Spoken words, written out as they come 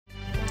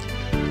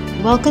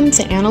Welcome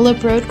to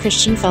Antelope Road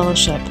Christian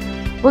Fellowship.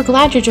 We're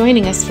glad you're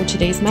joining us for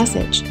today's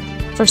message.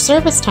 For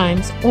service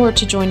times or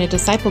to join a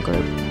disciple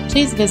group,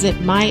 please visit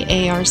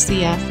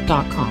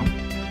myarcf.com.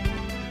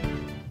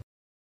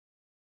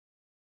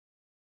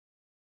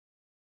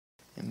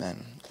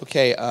 Amen.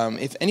 Okay,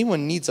 if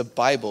anyone needs a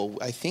Bible,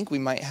 I think we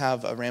might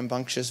have a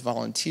rambunctious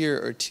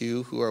volunteer or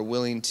two who are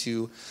willing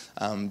to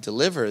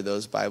deliver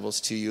those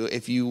Bibles to you.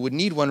 If you would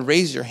need one,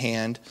 raise your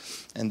hand,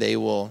 and they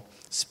will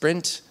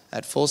sprint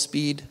at full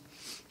speed.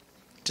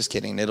 Just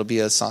kidding. It'll be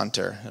a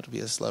saunter. It'll be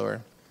a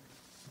slower.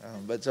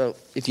 But so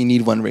if you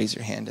need one, raise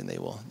your hand, and they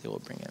will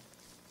bring it.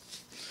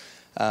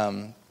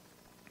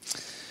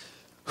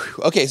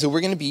 Okay, so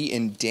we're going to be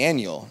in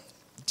Daniel.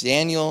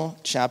 Daniel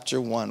chapter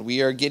 1.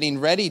 We are getting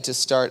ready to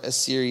start a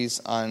series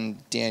on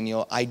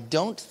Daniel. I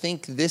don't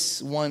think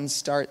this one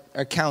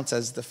counts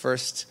as the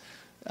first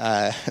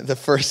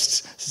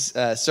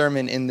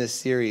sermon in this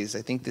series.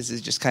 I think this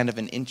is just kind of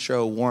an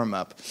intro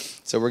warm-up.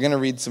 So we're going to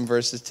read some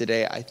verses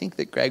today. I think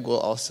that Greg will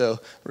also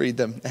read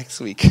them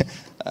next week.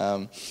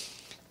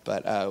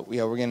 But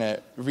we're going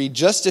to read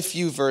just a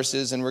few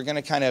verses, and we're going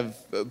to kind of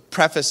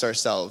preface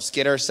ourselves,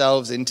 get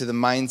ourselves into the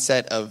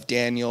mindset of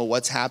Daniel,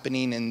 what's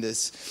happening in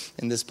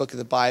this book of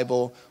the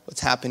Bible,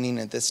 what's happening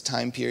at this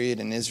time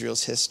period in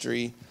Israel's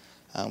history.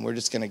 We're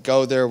just going to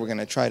go there. We're going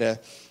to try to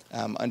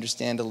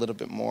understand a little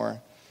bit more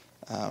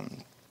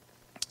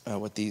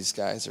what these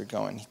guys are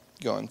going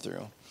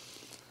through.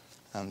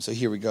 So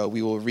here we go.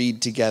 We will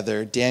read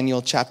together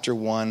Daniel chapter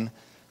 1.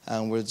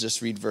 We'll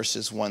just read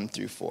verses 1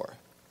 through 4.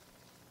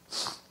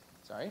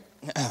 Sorry.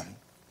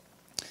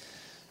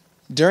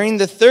 During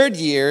the 3rd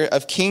year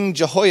of King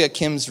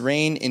Jehoiakim's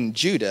reign in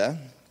Judah,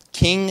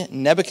 King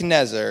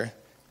Nebuchadnezzar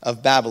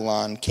of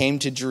Babylon came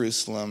to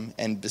Jerusalem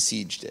and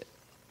besieged it.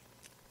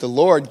 The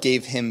Lord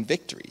gave him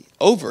victory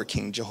over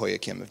King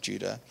Jehoiakim of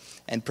Judah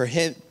and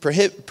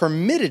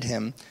permitted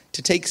him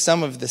to take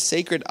some of the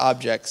sacred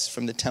objects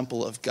from the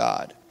temple of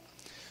God.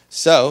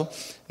 So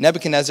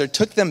Nebuchadnezzar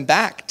took them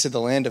back to the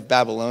land of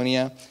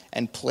Babylonia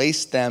and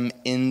placed them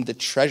in the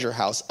treasure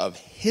house of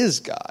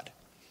his God.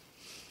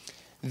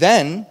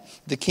 Then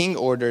the king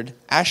ordered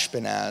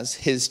Ashpenaz,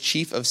 his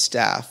chief of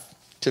staff,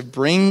 to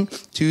bring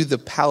to the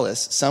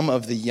palace some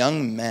of the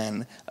young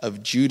men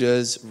of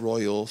Judah's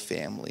royal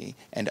family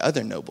and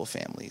other noble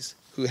families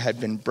who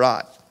had been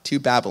brought to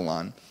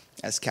Babylon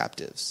as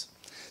captives.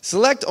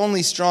 Select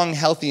only strong,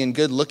 healthy, and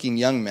good-looking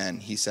young men,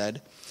 he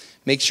said.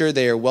 Make sure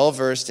they are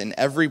well-versed in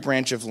every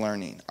branch of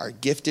learning, are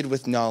gifted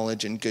with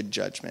knowledge and good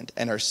judgment,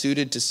 and are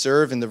suited to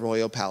serve in the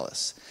royal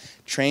palace.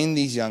 Train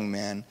these young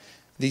men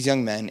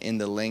in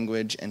the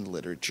language and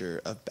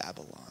literature of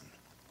Babylon.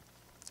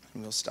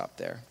 And we'll stop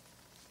there.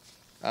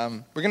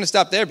 We're going to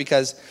stop there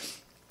because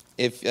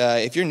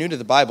if you're new to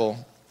the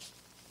Bible,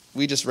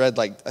 we just read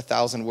like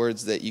 1,000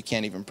 words that you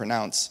can't even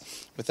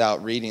pronounce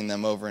without reading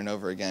them over and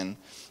over again.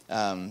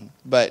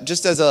 But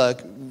just as a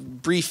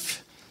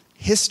brief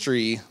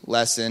history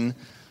lesson,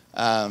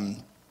 the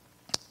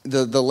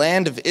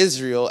land of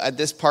Israel at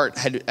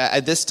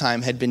this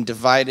time had been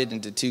divided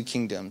into 2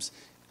 kingdoms.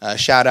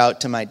 Shout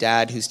out to my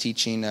dad who's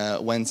teaching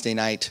Wednesday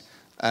night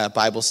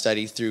Bible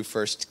study through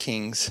 1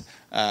 Kings.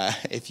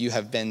 If you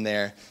have been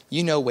there,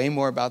 you know way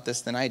more about this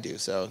than I do,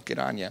 so good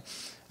on you.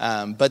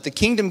 But the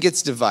kingdom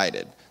gets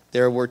divided.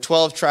 There were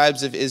 12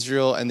 tribes of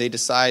Israel, and they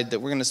decide that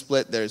we're going to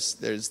split. There's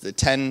the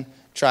 10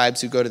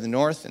 tribes who go to the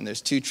north, and there's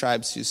 2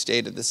 tribes who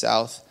stay to the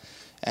south.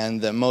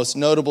 And the most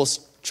notable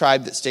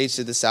tribe that stays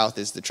to the south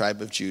is the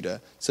tribe of Judah.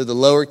 So the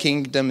lower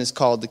kingdom is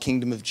called the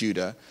kingdom of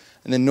Judah.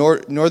 And the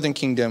northern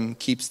kingdom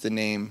keeps the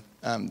name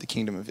the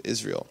kingdom of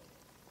Israel.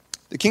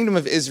 The kingdom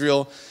of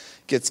Israel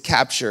gets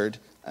captured,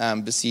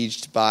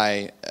 besieged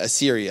by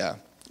Assyria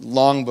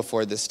long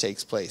before this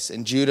takes place.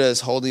 And Judah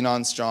is holding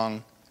on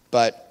strong.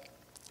 But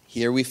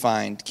here we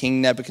find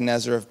King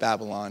Nebuchadnezzar of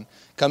Babylon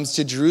comes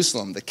to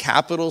Jerusalem, the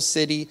capital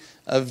city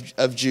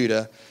of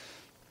Judah,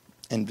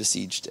 and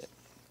besieged it.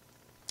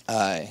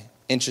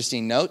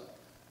 Interesting note,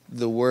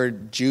 the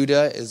word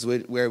Judah is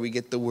where we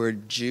get the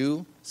word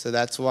Jew. So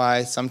that's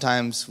why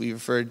sometimes we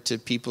refer to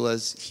people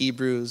as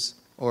Hebrews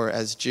or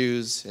as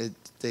Jews.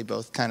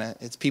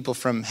 It's people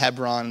from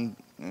Hebron,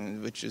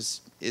 which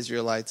is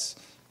Israelites.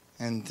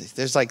 And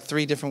there's like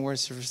 3 different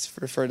words to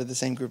refer to the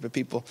same group of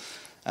people.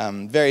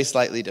 Very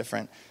slightly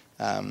different.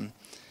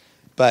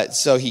 But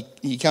so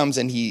he comes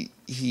and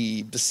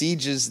he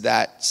besieges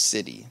that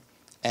city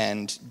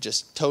and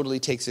just totally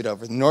takes it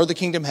over. The northern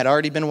kingdom had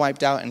already been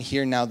wiped out, and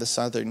here now the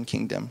southern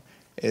kingdom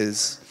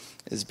is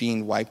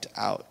being wiped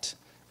out,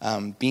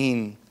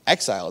 being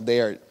exiled. They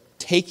are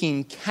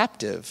taking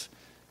captive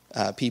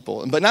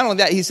people. But not only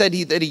that, he said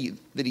that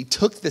he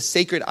took the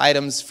sacred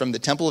items from the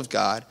temple of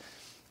God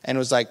and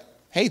was like,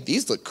 hey,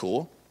 these look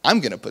cool.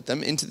 I'm going to put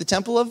them into the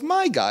temple of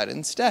my God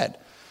instead,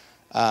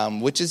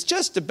 which is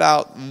just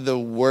about the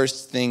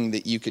worst thing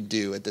that you could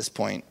do at this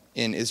point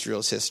in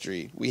Israel's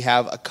history. We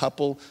have a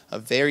couple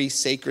of very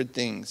sacred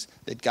things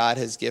that God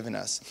has given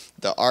us.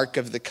 The Ark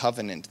of the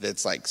Covenant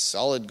that's like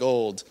solid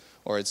gold,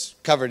 or it's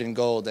covered in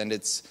gold, and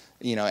it's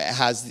it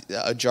has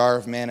a jar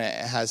of manna.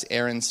 It has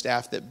Aaron's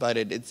staff that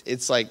budded.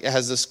 It's like it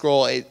has the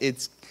scroll.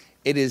 It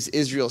is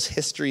Israel's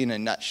history in a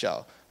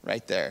nutshell,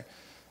 right there.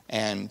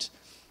 And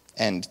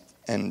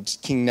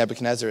King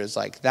Nebuchadnezzar is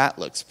like, that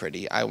looks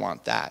pretty. I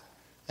want that,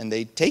 and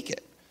they take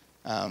it.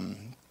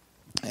 And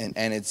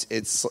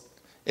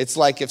it's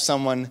like if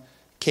someone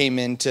came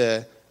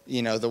into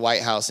the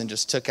White House and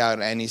just took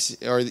out any,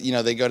 or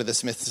they go to the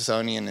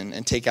Smithsonian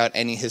and take out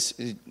any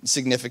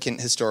significant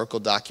historical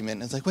document.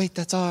 And it's like, wait,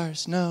 that's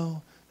ours.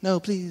 No,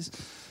 please.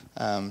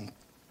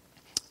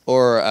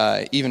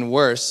 Or even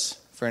worse,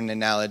 for an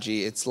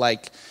analogy, it's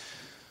like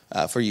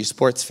for you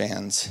sports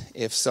fans,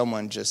 if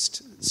someone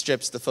just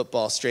strips the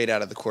football straight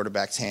out of the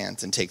quarterback's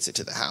hands and takes it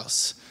to the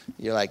house.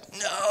 You're like,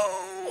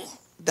 no,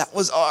 that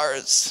was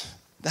ours.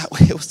 That way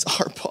it was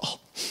our ball.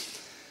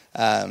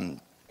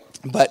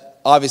 But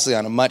obviously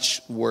on a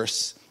much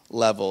worse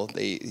level,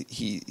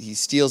 he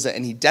steals it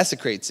and he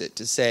desecrates it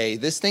to say,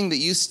 this thing that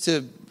used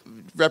to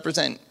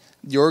represent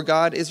your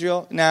God,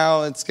 Israel,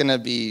 now it's going to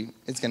be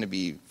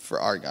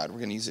for our God. We're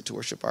going to use it to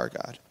worship our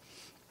God.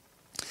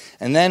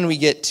 And then we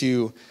get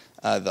to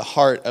the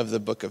heart of the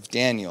book of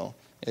Daniel,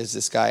 is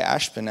this guy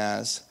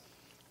Ashpenaz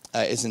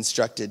is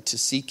instructed to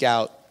seek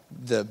out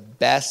the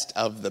best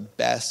of the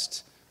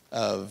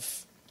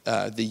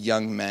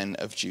young men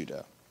of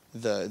Judah.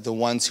 The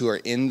ones who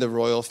are in the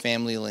royal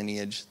family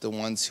lineage, the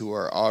ones who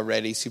are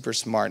already super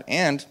smart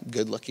and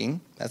good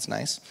looking, that's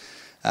nice,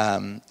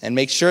 and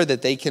make sure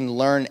that they can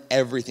learn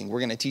everything. We're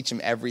going to teach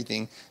them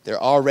everything.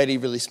 They're already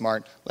really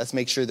smart. Let's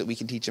make sure that we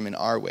can teach them in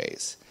our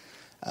ways.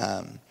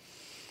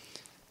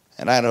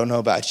 And I don't know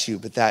about you,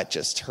 but that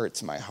just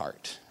hurts my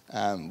heart.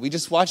 We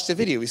just watched a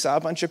video. We saw a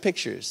bunch of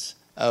pictures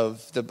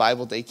of the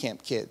Bible Day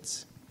Camp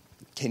kids.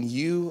 Can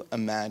you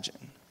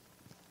imagine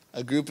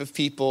a group of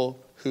people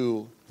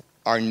who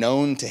are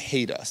known to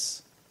hate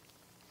us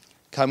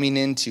coming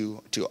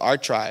into our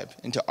tribe,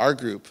 into our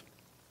group,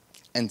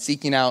 and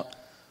seeking out,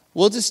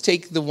 we'll just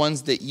take the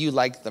ones that you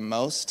like the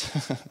most.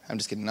 I'm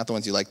just kidding, not the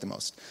ones you like the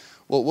most.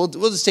 We'll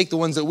just take the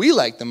ones that we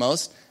like the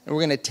most, and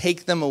we're going to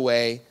take them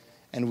away,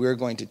 and we're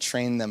going to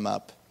train them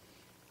up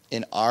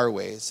in our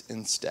ways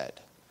instead.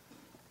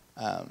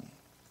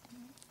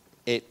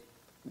 It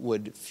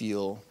would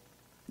feel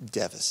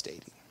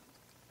devastating.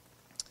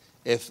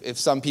 If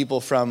some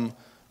people from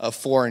a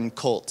foreign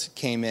cult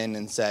came in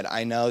and said,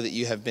 I know that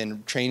you have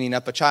been training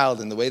up a child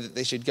in the way that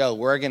they should go.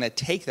 We're going to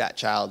take that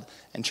child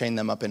and train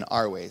them up in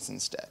our ways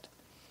instead.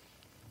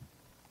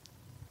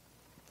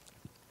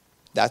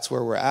 That's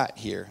where we're at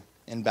here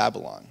in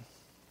Babylon.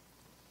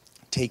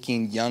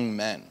 Taking young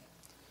men.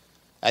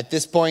 At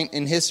this point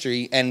in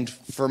history, and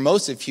for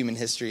most of human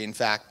history, in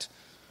fact,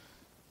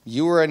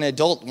 you were an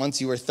adult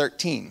once you were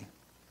 13.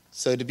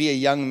 So to be a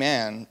young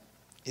man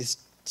is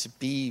to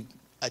be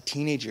a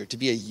teenager. To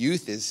be a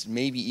youth is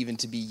maybe even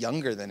to be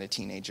younger than a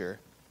teenager.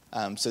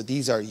 So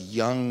these are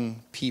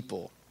young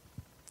people.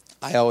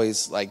 I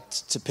always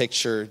liked to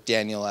picture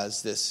Daniel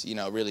as this,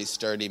 really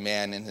sturdy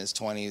man in his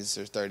 20s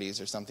or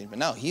 30s or something. But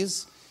no,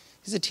 he's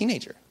a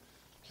teenager.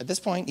 At this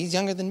point, he's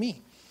younger than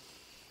me.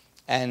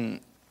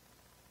 And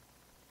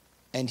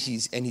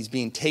he's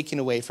being taken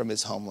away from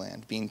his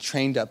homeland, being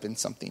trained up in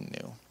something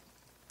new.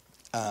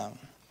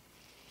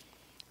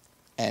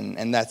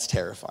 And that's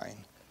terrifying.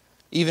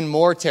 Even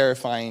more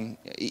terrifying,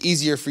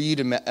 easier for you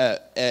to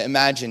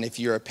imagine if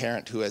you're a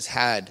parent who has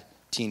had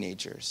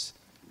teenagers.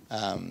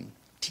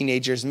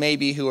 Teenagers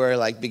maybe who are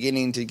like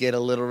beginning to get a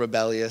little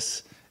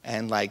rebellious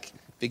and like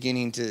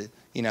beginning to,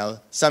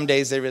 some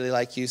days they really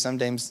like you, some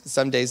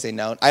days they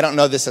don't. I don't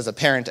know this as a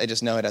parent, I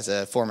just know it as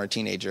a former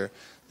teenager.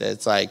 That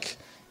it's like,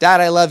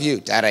 Dad, I love you.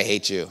 Dad, I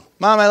hate you.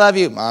 Mom, I love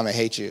you. Mom, I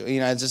hate you.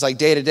 It's just like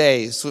day to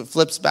day,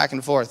 flips back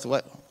and forth.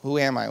 Who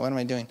am I? What am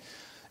I doing?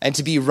 And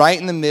to be right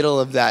in the middle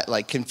of that,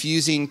 like,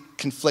 confusing,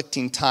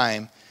 conflicting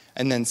time,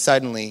 and then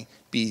suddenly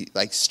be,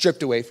 like,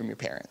 stripped away from your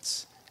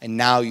parents. And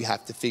now you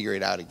have to figure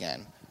it out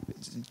again.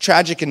 It's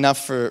tragic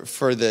enough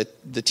for the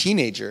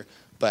teenager,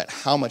 but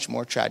how much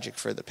more tragic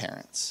for the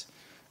parents.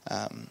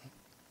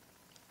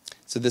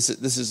 So this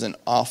is an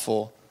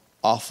awful,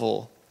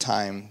 awful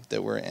time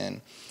that we're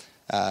in.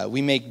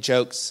 We make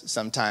jokes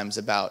sometimes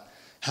about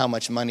how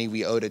much money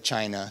we owe to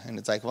China. And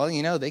it's like, well,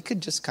 they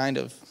could just kind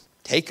of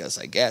take us,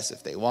 I guess,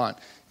 if they want.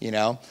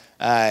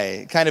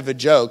 Kind of a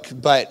joke,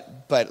 but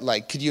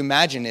like, could you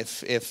imagine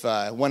if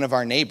one of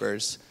our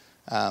neighbors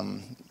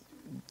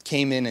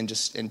came in and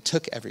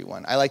took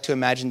everyone? I like to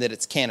imagine that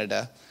it's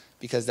Canada,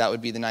 because that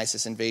would be the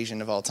nicest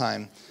invasion of all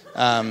time.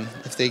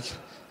 If they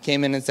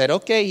came in and said,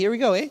 "Okay, here we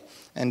go, eh?"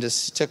 and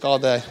just took all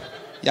the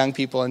young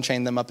people and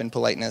trained them up in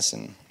politeness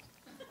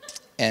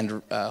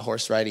and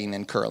horse riding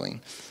and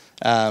curling.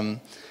 But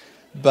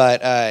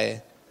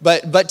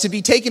to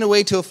be taken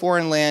away to a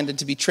foreign land and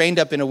to be trained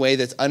up in a way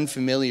that's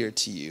unfamiliar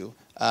to you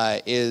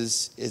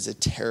is a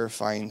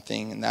terrifying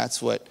thing, and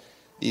that's what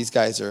these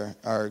guys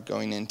are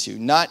going into.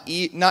 Not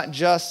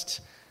just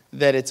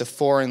that it's a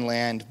foreign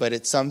land, but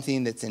it's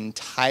something that's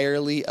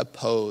entirely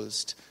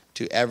opposed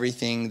to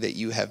everything that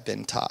you have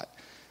been taught.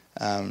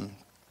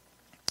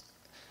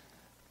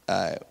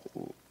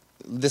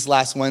 this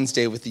last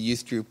Wednesday with the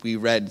youth group, we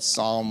read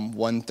Psalm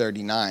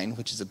 139,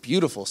 which is a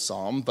beautiful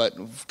psalm, but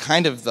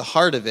kind of the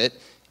heart of it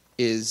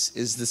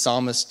is the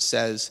psalmist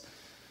says,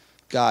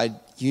 God,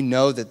 you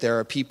know that there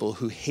are people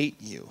who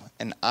hate you,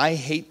 and I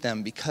hate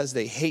them because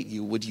they hate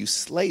you. Would you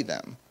slay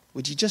them?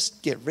 Would you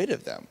just get rid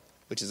of them?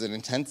 Which is an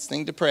intense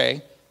thing to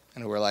pray.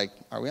 And we're like,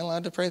 are we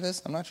allowed to pray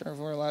this? I'm not sure if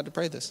we're allowed to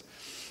pray this.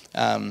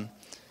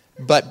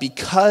 But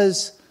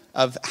because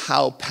of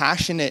how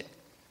passionate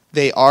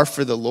they are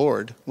for the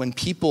Lord, when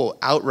people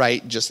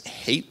outright just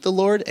hate the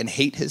Lord and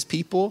hate his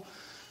people,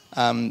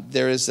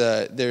 there is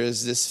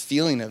this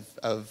feeling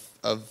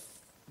of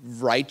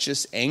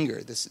righteous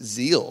anger, this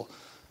zeal.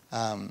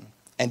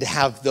 And to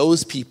have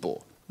those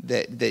people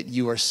that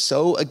you are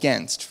so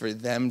against, for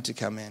them to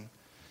come in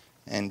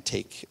and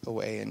take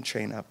away and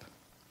train up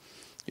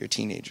your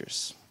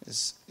teenagers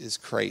is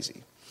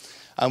crazy.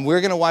 We're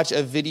going to watch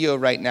a video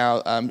right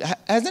now.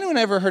 Has anyone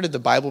ever heard of the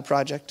Bible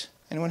Project?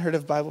 Anyone heard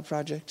of Bible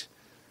Project?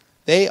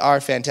 They are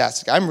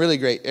fantastic. I'm really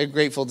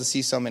grateful to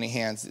see so many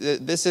hands.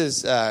 This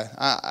is,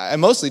 I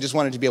mostly just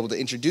wanted to be able to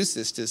introduce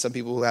this to some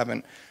people who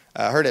haven't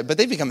heard it, but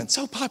they've become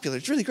so popular.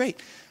 It's really great.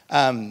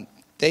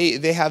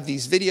 They have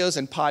these videos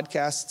and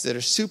podcasts that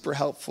are super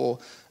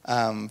helpful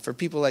for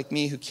people like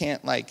me who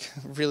can't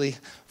really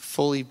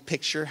fully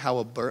picture how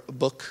a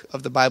book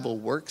of the Bible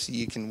works.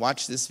 You can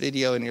watch this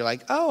video and you're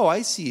like, oh,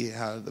 I see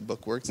how the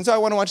book works. And so I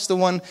want to watch the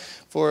one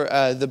for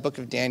the book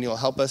of Daniel.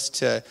 Help us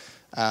to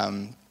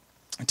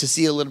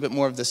see a little bit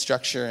more of the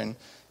structure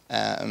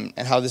and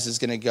how this is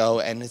going to go.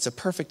 And it's a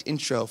perfect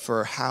intro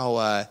for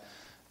how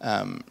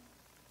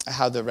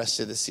the rest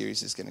of the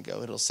series is going to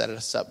go. It'll set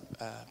us up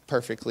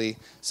perfectly.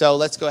 So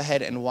let's go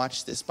ahead and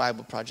watch this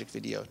Bible Project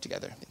video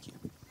together. Thank you.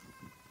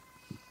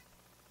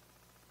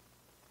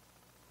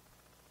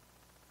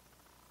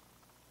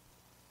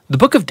 The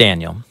book of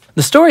Daniel.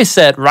 The story is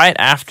set right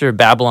after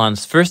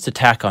Babylon's first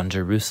attack on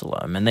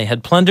Jerusalem, and they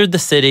had plundered the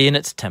city and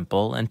its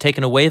temple and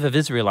taken a wave of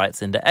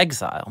Israelites into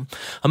exile.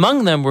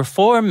 Among them were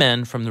 4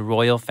 men from the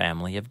royal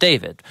family of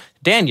David: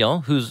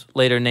 Daniel, who's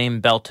later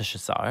named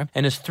Belteshazzar,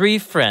 and his 3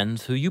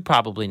 friends who you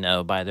probably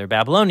know by their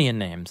Babylonian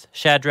names,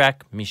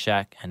 Shadrach,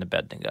 Meshach, and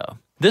Abednego.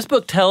 This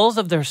book tells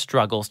of their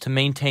struggles to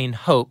maintain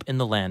hope in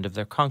the land of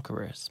their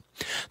conquerors.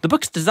 The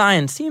book's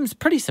design seems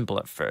pretty simple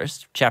at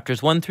first.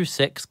 Chapters 1 through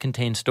 6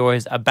 contain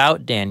stories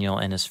about Daniel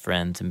and his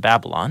friends in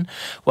Babylon,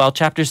 while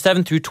chapters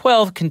 7 through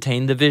 12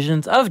 contain the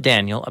visions of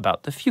Daniel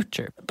about the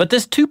future. But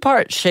this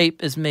 2-part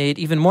shape is made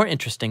even more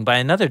interesting by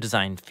another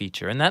design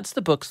feature, and that's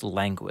the book's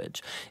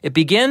language. It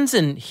begins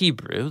in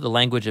Hebrew, the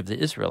language of the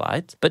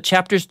Israelites, but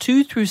chapters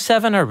 2 through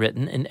 7 are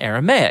written in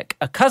Aramaic,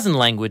 a cousin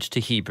language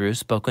to Hebrew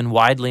spoken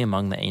widely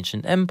among the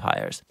ancient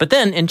empires. But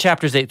then in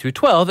chapters 8 through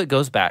 12, it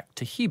goes back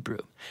to Hebrew.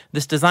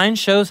 This design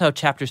shows how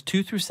chapters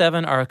 2 through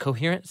 7 are a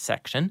coherent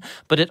section,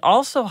 but it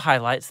also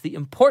highlights the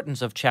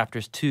importance of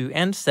chapters 2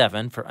 and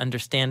 7 for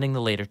understanding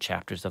the later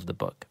chapters of the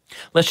book.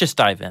 Let's just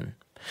dive in.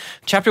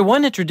 Chapter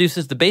 1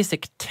 introduces the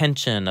basic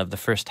tension of the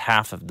first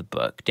half of the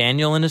book.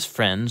 Daniel and his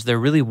friends, they're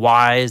really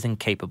wise and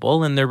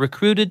capable, and they're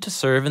recruited to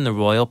serve in the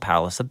royal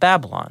palace of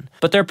Babylon.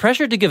 But they're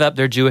pressured to give up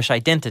their Jewish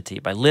identity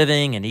by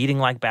living and eating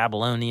like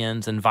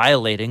Babylonians and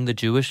violating the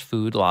Jewish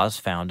food laws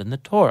found in the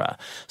Torah.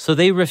 So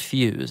they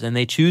refuse, and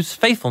they choose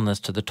faithfulness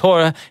to the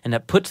Torah, and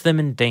it puts them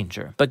in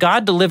danger. But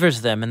God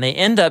delivers them, and they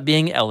end up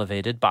being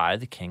elevated by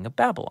the king of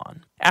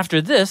Babylon.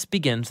 After this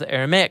begins the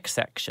Aramaic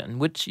section,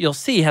 which you'll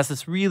see has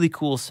this really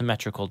cool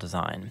symmetrical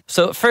design.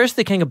 So first,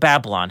 the king of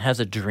Babylon has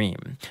a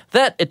dream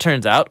that, it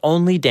turns out,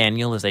 only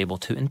Daniel is able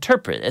to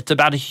interpret. It's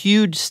about a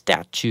huge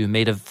statue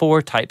made of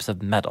 4 types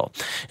of metal,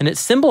 and it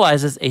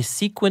symbolizes a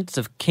sequence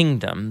of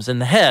kingdoms,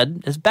 and the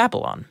head is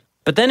Babylon.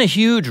 But then a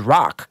huge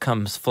rock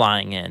comes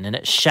flying in, and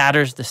it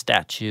shatters the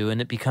statue,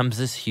 and it becomes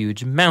this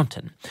huge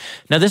mountain.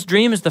 Now, this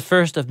dream is the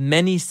first of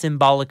many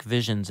symbolic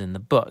visions in the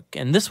book,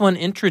 and this one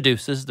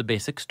introduces the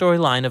basic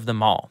storyline of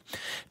them all.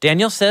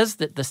 Daniel says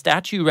that the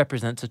statue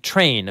represents a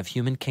train of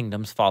human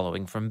kingdoms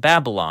following from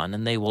Babylon,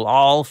 and they will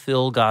all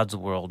fill God's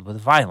world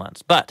with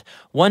violence. But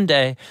one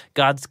day,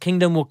 God's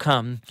kingdom will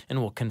come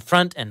and will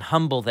confront and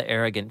humble the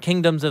arrogant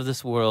kingdoms of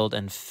this world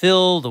and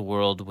fill the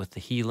world with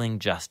the healing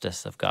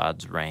justice of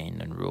God's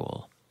reign and rule.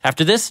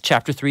 After this,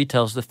 chapter 3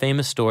 tells the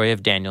famous story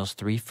of Daniel's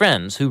 3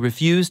 friends who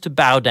refuse to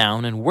bow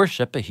down and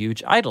worship a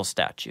huge idol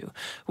statue,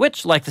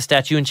 which, like the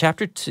statue in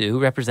chapter 2,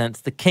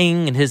 represents the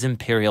king and his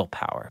imperial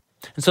power.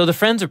 And so the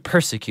friends are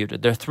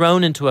persecuted. They're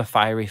thrown into a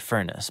fiery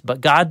furnace,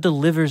 but God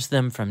delivers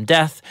them from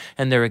death,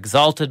 and they're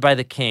exalted by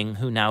the king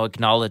who now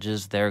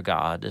acknowledges their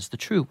God as the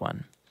true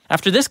one.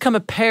 After this come a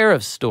pair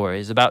of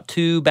stories about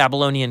 2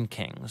 Babylonian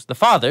kings, the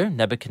father,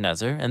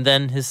 Nebuchadnezzar, and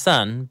then his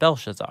son,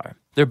 Belshazzar.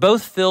 They're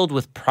both filled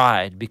with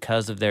pride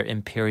because of their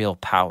imperial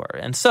power.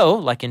 And so,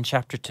 like in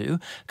chapter 2,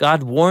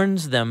 God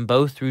warns them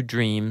both through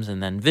dreams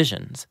and then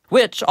visions,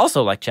 which,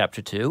 also like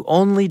chapter 2,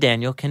 only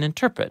Daniel can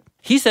interpret.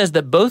 He says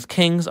that both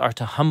kings are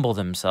to humble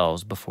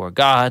themselves before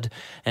God,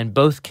 and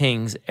both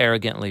kings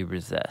arrogantly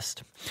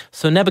resist.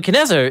 So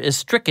Nebuchadnezzar is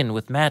stricken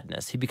with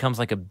madness. He becomes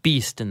like a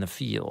beast in the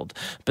field.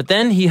 But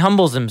then he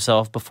humbles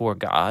himself before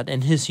God,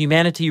 and his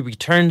humanity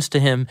returns to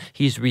him.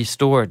 He's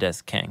restored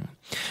as king.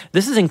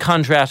 This is in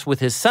contrast with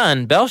his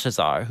son,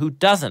 Belshazzar, who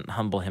doesn't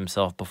humble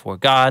himself before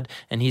God,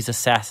 and he's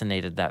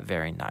assassinated that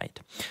very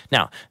night.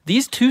 Now,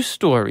 these two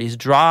stories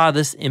draw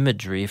this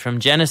imagery from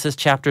Genesis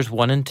chapters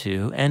 1 and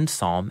 2 and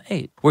Psalm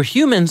 8, where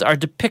humans are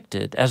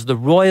depicted as the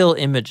royal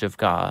image of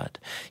God.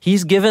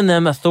 He's given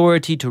them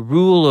authority to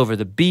rule over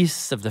the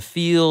beasts of the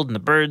field and the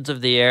birds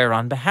of the air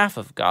on behalf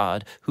of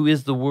God, who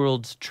is the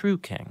world's true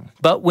king.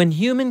 But when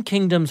human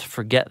kingdoms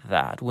forget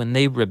that, when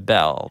they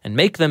rebel and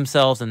make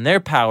themselves and their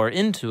power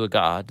into a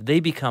God, they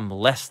become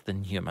less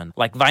than human,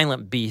 like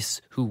violent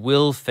beasts who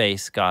will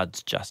face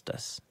God's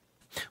justice.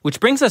 Which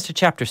brings us to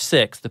chapter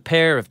 6, the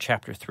pair of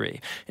chapter 3.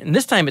 And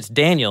this time it's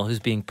Daniel who's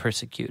being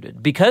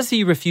persecuted because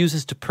he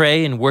refuses to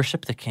pray and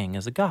worship the king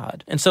as a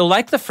god. And so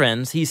like the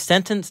friends, he's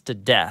sentenced to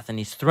death and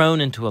he's thrown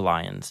into a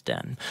lion's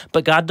den.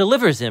 But God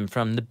delivers him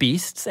from the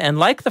beasts, and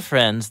like the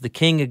friends, the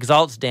king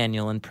exalts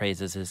Daniel and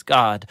praises his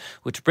God,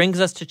 which brings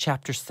us to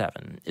chapter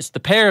 7. It's the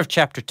pair of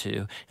chapter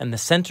 2 and the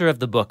center of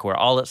the book where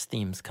all its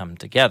themes come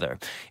together.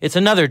 It's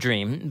another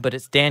dream, but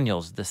it's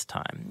Daniel's this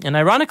time. And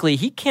ironically,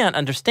 he can't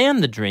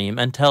understand the dream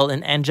until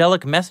an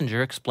angelic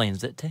messenger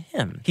explains it to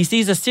him. He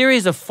sees a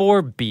series of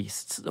 4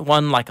 beasts,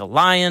 one like a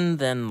lion,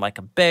 then like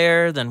a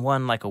bear, then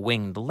one like a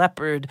winged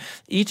leopard,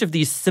 each of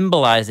these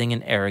symbolizing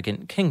an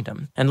arrogant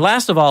kingdom. And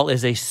last of all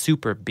is a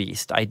super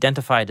beast,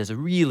 identified as a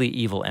really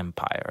evil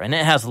empire. And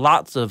it has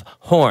lots of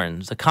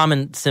horns, a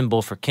common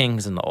symbol for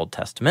kings in the Old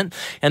Testament.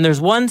 And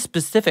there's one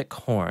specific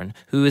horn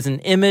who is an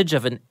image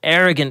of an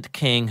arrogant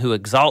king who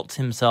exalts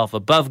himself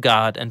above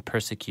God and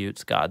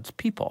persecutes God's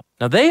people.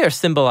 Now they are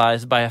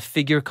symbolized by a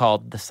figure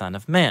called the Son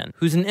of Man,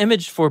 who's an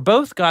image for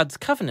both God's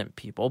covenant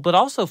people, but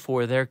also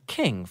for their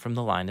king from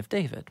the line of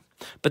David.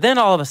 But then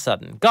all of a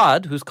sudden,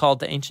 God, who's called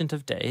the Ancient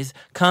of Days,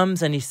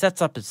 comes and he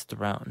sets up his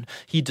throne.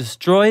 He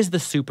destroys the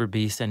super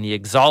beast and he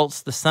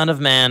exalts the Son of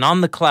Man on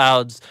the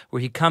clouds,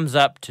 where he comes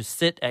up to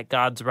sit at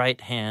God's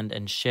right hand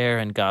and share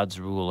in God's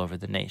rule over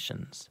the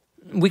nations.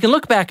 We can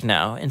look back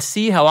now and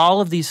see how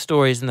all of these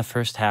stories in the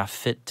first half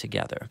fit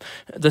together.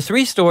 The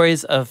 3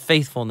 stories of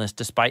faithfulness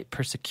despite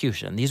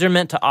persecution. These are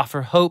meant to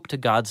offer hope to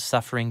God's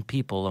suffering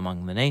people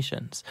among the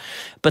nations.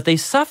 But they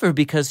suffer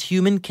because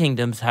human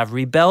kingdoms have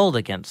rebelled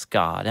against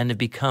God and have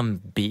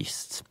become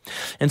beasts.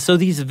 And so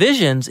these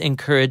visions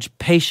encourage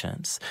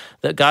patience,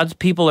 that God's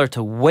people are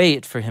to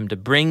wait for him to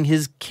bring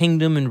his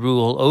kingdom and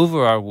rule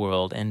over our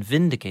world and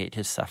vindicate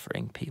his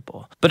suffering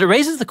people. But it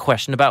raises the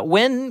question about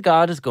when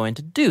God is going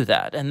to do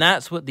that, and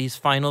that's what these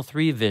final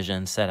 3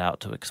 visions set out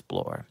to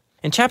explore.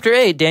 In chapter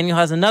 8, Daniel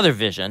has another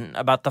vision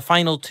about the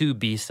final 2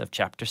 beasts of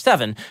chapter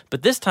 7,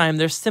 but this time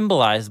they're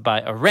symbolized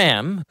by a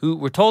ram, who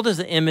we're told is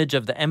an image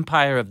of the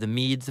empire of the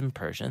Medes and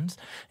Persians,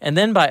 and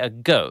then by a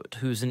goat,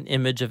 who's an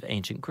image of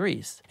ancient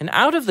Greece. And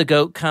out of the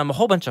goat come a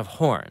whole bunch of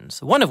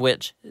horns, one of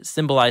which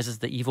symbolizes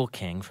the evil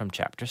king from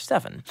chapter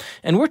 7.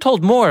 And we're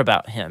told more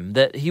about him,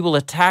 that he will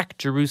attack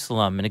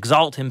Jerusalem and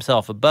exalt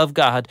himself above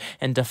God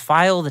and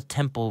defile the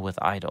temple with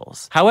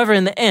idols. However,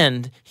 in the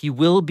end, he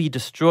will be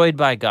destroyed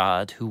by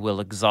God, who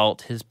will exalt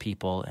his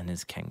people and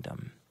his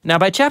kingdom. Now,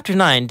 by chapter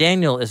 9,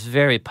 Daniel is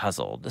very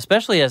puzzled,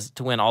 especially as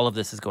to when all of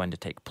this is going to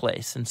take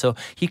place. And so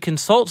he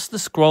consults the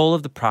scroll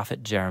of the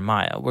prophet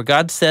Jeremiah, where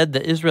God said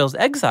that Israel's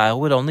exile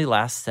would only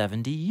last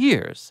 70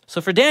 years. So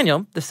for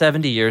Daniel, the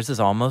 70 years is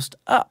almost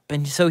up.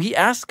 And so he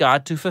asks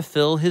God to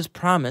fulfill his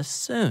promise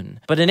soon.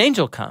 But an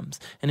angel comes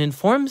and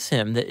informs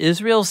him that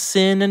Israel's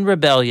sin and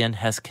rebellion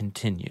has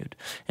continued.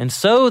 And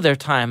so their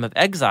time of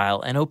exile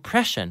and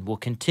oppression will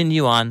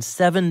continue on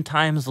 7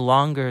 times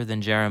longer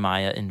than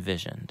Jeremiah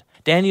envisioned.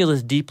 Daniel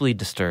is deeply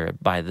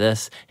disturbed by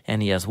this,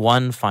 and he has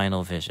one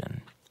final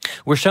vision.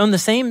 We're shown the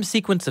same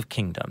sequence of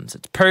kingdoms.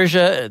 It's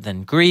Persia,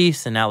 then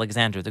Greece, and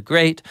Alexander the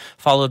Great,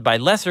 followed by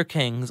lesser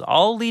kings,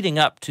 all leading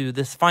up to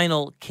this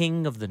final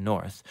king of the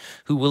north,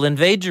 who will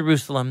invade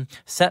Jerusalem,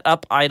 set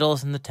up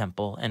idols in the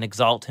temple, and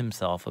exalt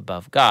himself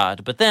above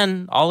God. But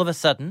then, all of a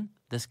sudden,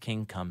 this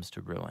king comes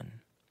to ruin.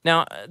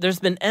 Now,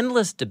 there's been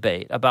endless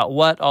debate about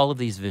what all of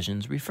these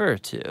visions refer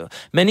to.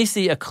 Many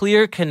see a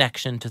clear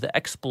connection to the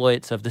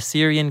exploits of the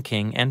Syrian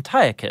king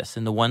Antiochus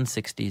in the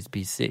 160s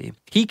BC.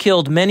 He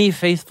killed many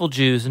faithful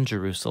Jews in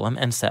Jerusalem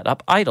and set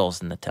up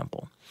idols in the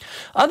temple.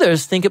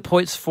 Others think it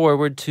points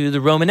forward to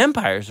the Roman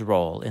Empire's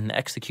role in the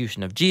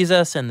execution of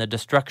Jesus and the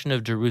destruction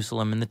of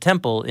Jerusalem and the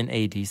temple in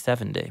AD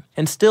 70.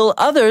 And still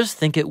others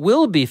think it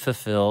will be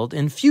fulfilled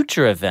in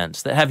future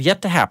events that have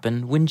yet to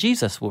happen when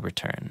Jesus will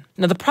return.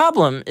 Now the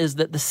problem is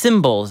that the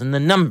symbols and the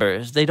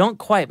numbers, they don't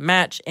quite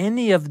match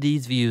any of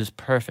these views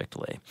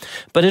perfectly.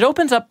 But it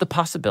opens up the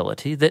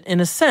possibility that in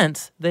a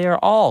sense, they are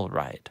all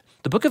right.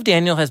 The book of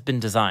Daniel has been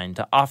designed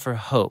to offer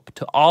hope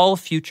to all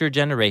future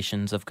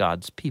generations of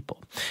God's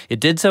people. It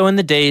did so in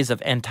the days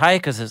of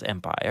Antiochus'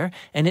 empire,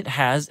 and it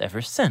has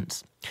ever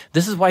since.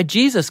 This is why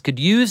Jesus could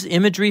use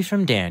imagery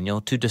from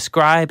Daniel to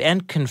describe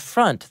and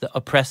confront the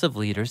oppressive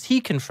leaders he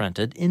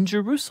confronted in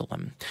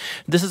Jerusalem.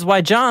 This is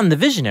why John, the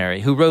visionary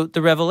who wrote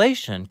the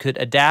Revelation, could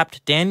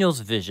adapt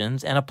Daniel's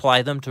visions and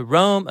apply them to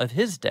Rome of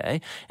his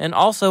day and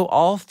also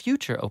all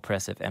future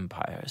oppressive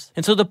empires.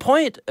 And so the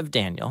point of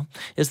Daniel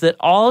is that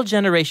all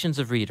generations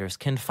of readers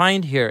can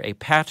find here a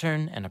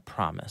pattern and a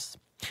promise.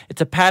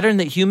 It's a pattern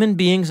that human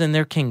beings and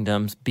their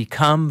kingdoms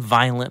become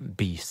violent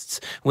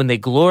beasts when they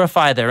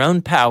glorify their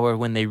own power,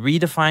 when they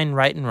redefine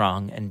right and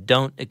wrong and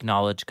don't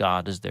acknowledge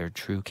God as their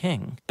true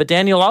king. But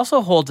Daniel also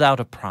holds out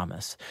a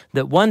promise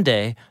that one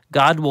day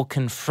God will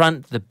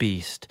confront the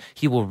beast.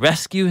 He will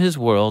rescue his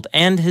world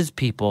and his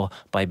people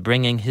by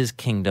bringing his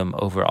kingdom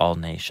over all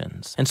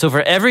nations. And so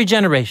for every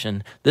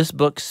generation, this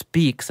book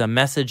speaks a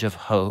message of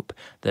hope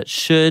that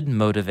should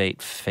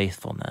motivate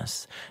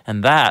faithfulness.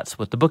 And that's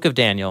what the book of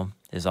Daniel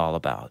is all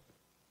about.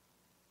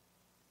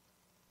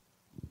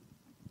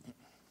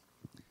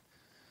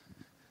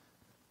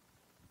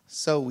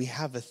 So we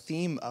have a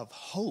theme of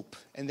hope,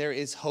 and there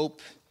is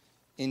hope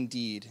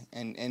indeed.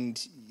 And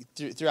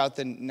throughout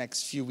the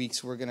next few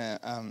weeks, we're gonna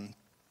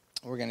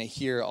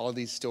hear all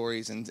these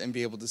stories and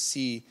be able to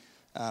see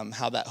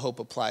how that hope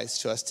applies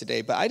to us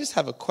today. But I just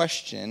have a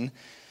question.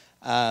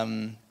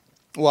 Well,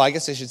 I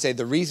guess I should say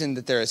the reason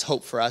that there is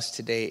hope for us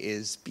today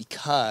is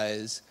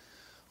because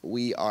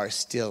we are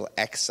still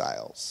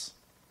exiles.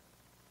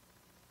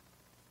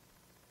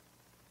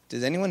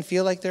 Does anyone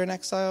feel like they're in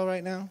exile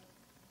right now?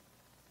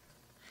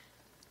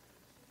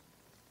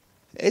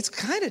 It's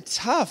kind of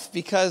tough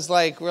because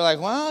we're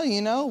like,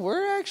 well,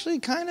 we're actually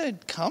kind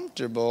of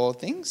comfortable.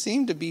 Things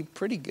seem to be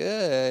pretty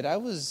good. I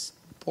was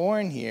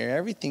born here.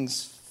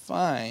 Everything's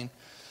fine.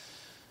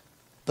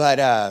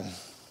 But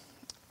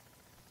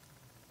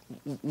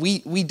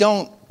we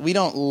don't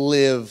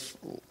live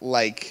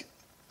like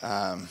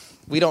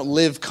we don't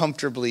live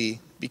comfortably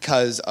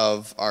because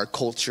of our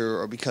culture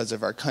or because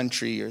of our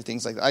country or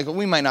things like that.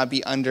 We might not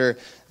be under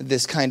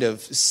this kind of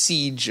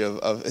siege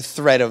of a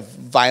threat of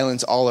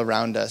violence all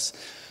around us,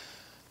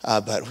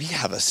 but we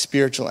have a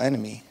spiritual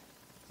enemy.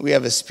 We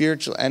have a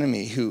spiritual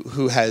enemy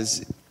who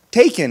has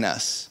taken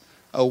us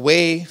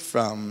away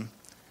from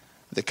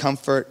the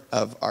comfort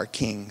of our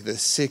King, the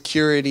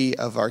security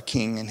of our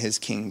King and his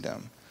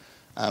kingdom.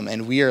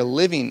 And we are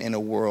living in a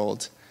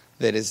world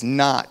that is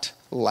not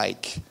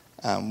like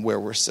where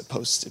we're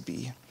supposed to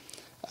be.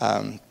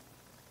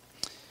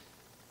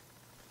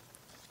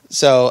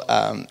 So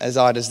as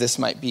odd as this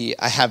might be,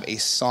 I have a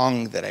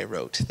song that I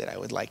wrote that I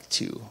would like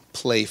to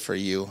play for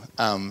you.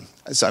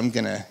 So I'm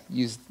going to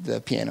use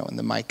the piano and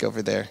the mic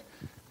over there.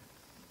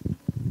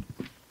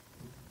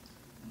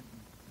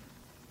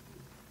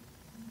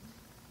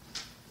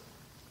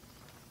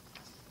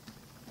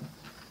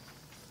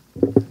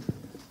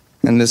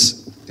 And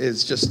this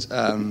is just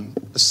a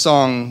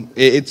song.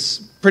 It's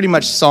pretty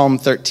much Psalm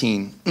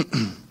 13.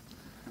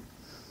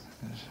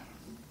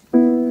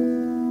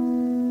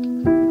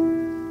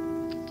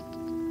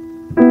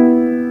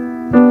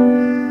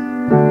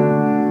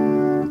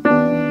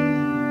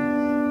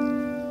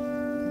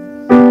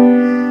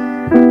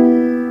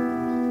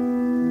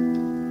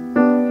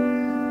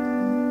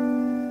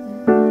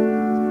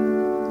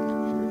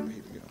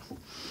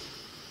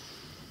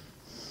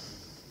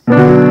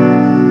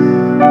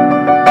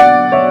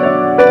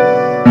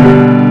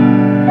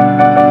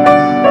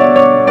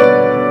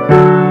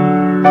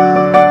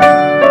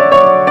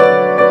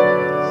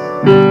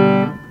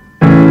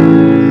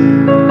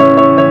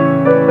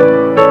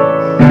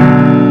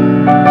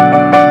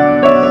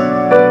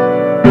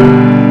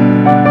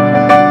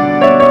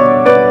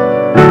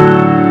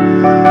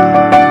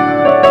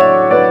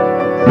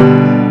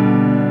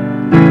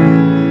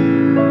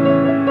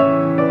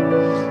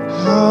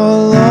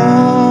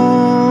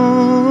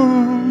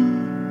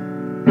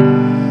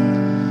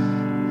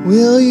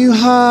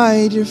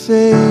 Hide your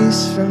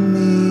face from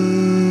me.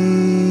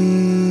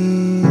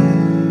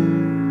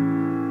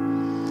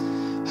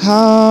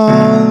 How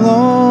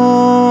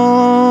long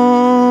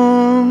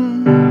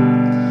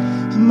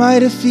am I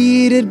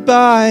defeated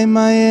by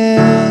my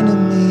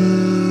enemy?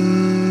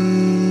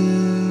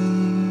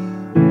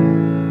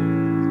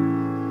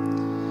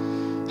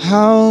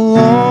 How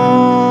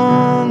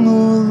long,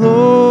 oh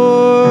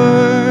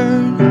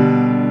Lord,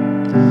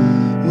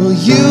 will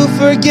you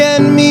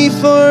forget me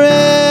forever?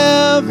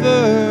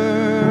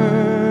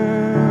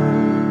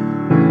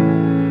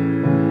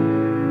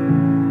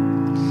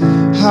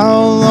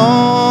 How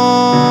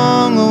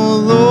long, oh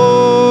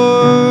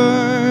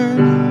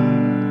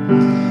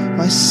Lord,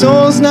 my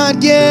soul's not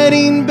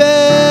getting better.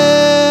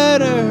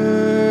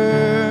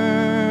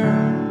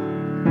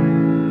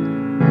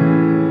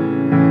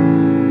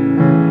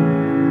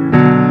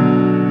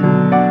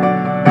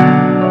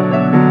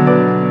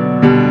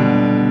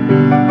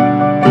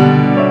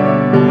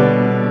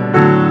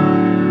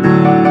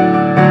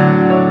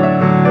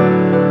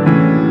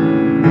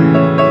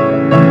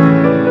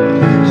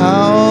 How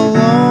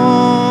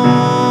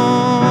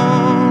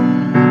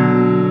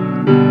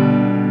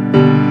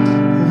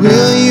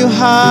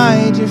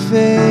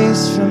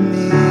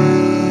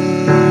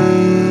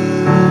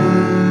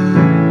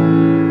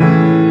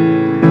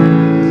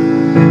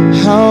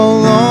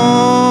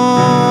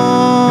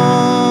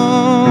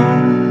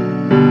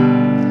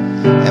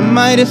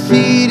lie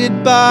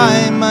defeated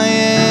by my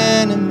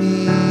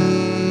enemy.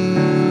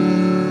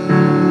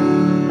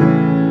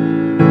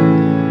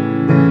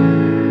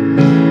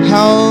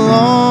 How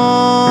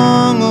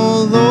long,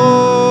 O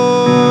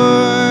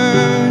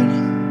Lord,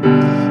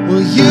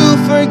 will you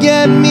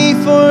forget me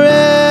forever?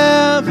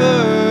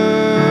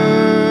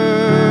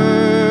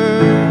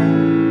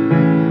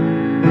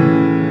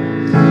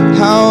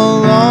 How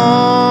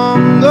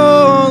long,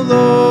 O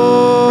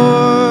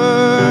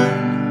Lord,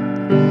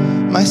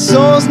 my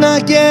soul's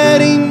not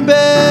getting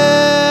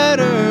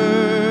better,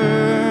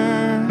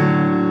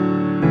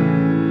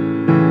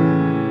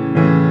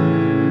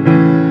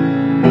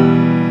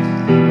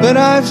 but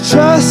I've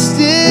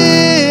trusted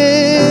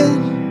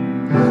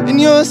in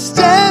your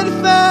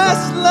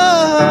steadfast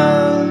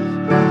love,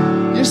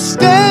 your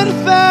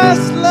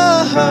steadfast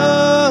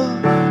love.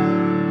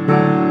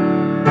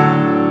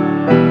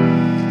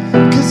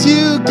 'Cause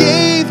you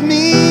gave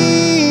me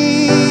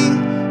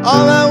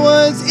all I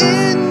was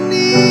in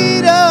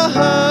need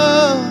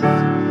of,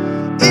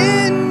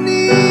 in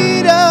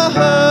need of.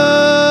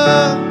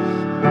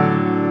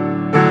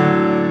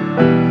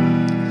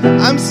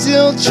 I'm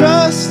still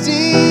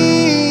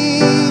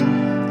trusting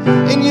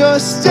in your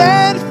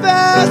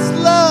steadfast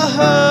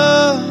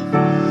love,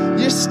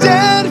 your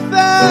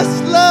steadfast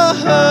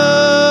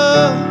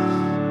love.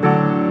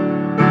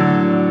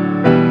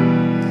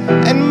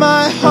 And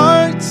my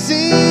heart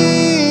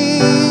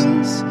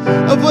sings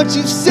of what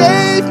you've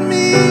saved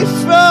me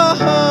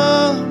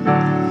from,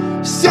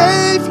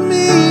 saved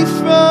me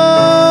from.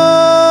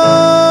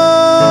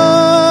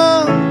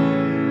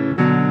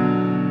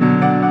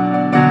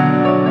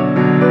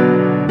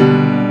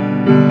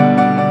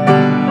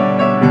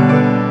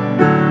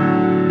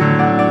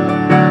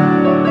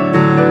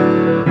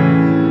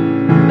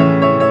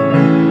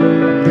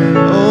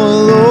 Oh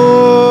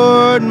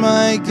Lord,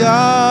 my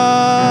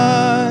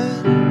God,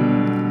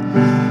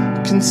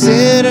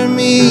 consider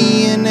me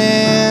and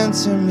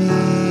answer me.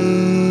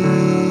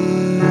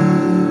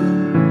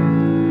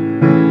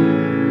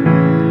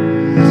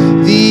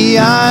 The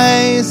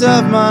eyes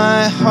of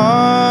my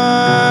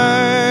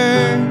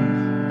heart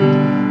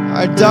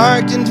are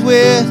darkened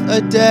with a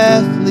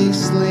deathly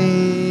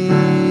sleep.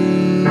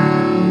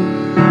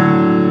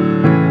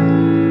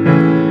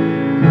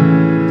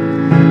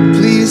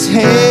 Please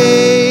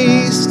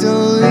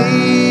hastily,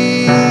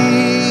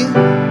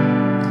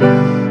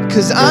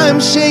 'cause I'm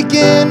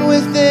shaken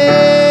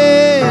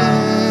within.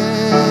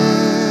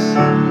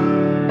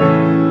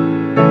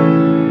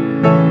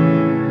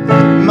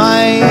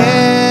 My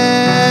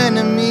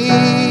enemy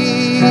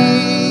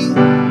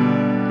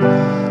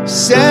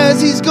says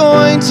he's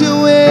going to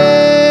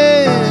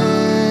win,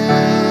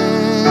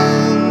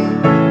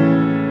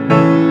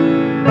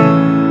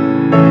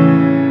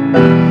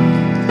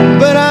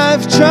 but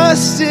I've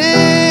trusted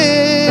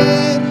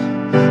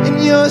in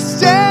your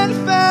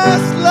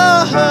steadfast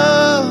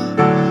love,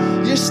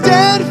 your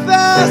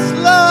steadfast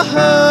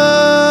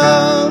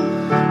love.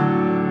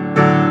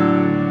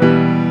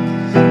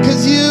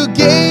 'Cause you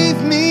gave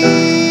me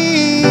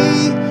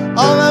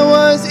all I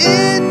was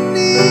in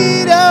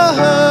need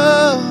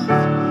of,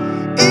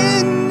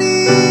 in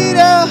need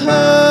of.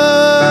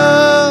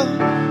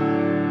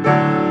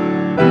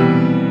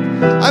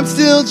 I'm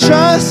still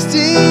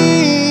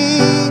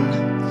trusting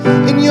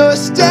in your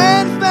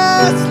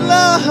steadfast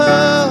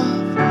love,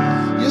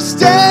 your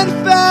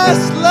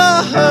steadfast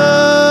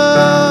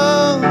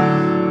love.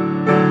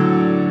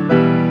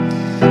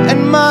 And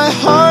my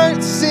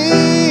heart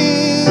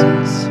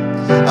sings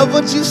of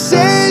what you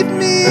saved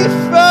me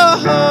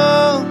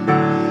from,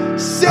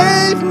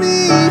 saved me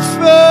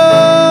from.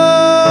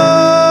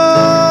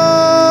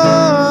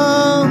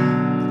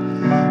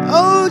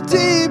 Oh,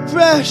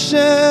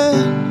 depression,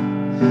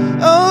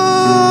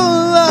 oh,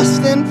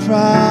 lust and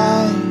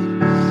pride,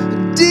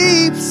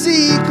 deep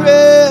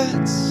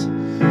secrets,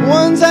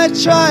 ones I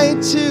tried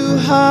to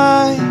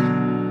hide,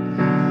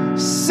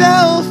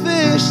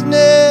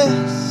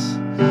 selfishness,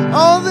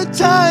 all the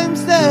times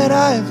that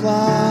I've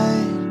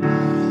lied,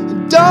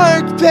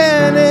 dark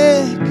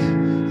panic,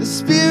 the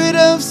spirit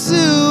of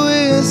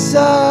suicide.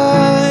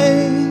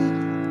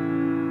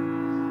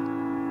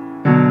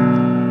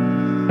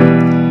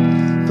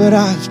 But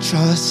I've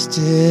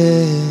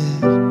trusted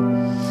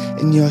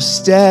in your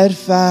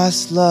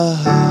steadfast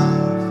love,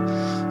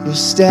 your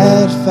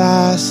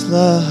steadfast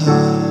love.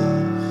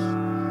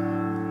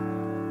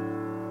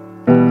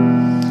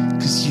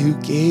 'Cause you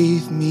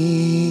gave me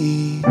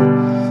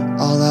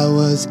all I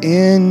was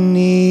in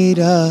need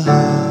of,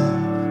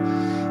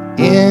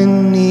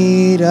 in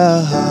need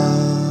of.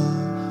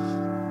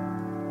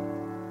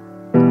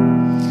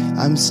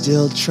 I'm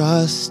still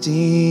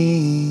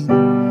trusting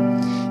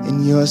in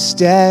your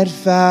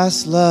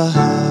steadfast love,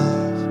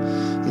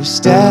 your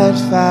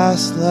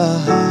steadfast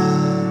love.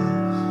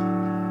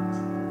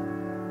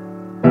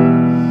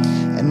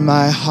 And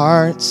my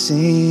heart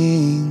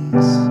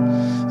sings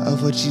of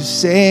what you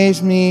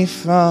saved me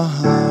from,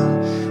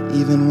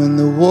 even when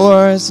the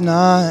war's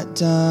not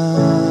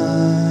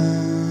done.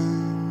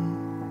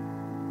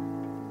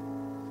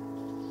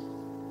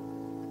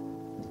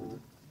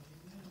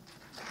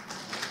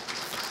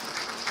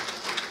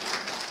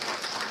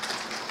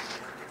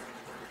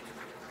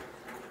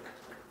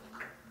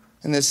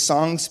 And this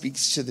song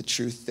speaks to the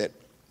truth that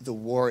the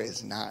war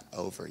is not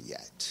over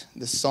yet.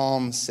 The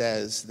psalm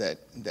says that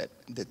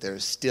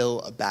there's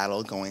still a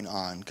battle going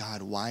on.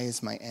 God, why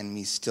is my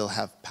enemy still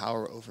have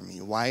power over me?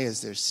 Why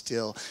is there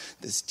still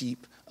this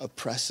deep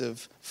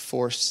oppressive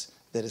force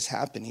that is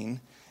happening?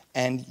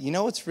 And you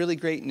know what's really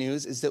great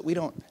news is that we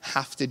don't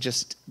have to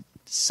just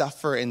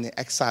suffer in the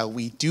exile.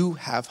 We do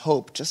have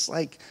hope. Just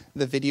like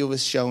the video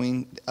was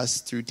showing us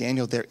through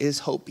Daniel, there is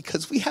hope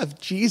because we have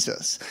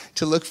Jesus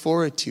to look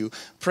forward to.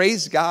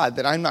 Praise God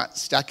that I'm not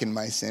stuck in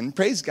my sin.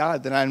 Praise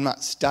God that I'm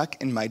not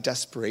stuck in my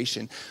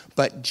desperation.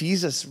 But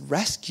Jesus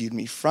rescued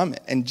me from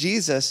it. And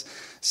Jesus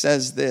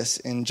says this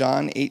in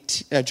John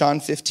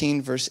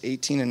 15, verse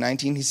 18 and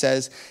 19. He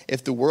says,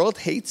 if the world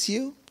hates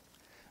you,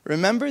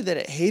 remember that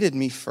it hated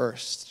me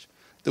first.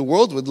 The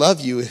world would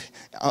love you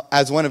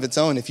as one of its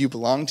own if you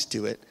belonged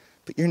to it,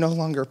 but you're no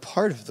longer a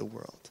part of the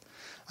world.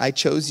 I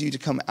chose you to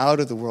come out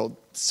of the world,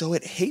 so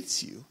it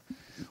hates you.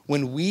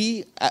 When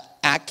we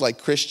act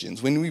like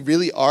Christians, when we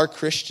really are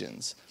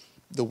Christians,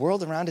 the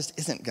world around us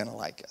isn't going to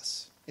like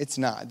us. It's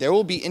not. There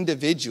will be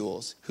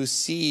individuals who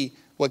see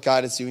what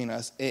God is doing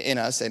in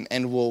us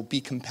and will be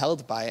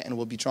compelled by it and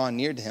will be drawn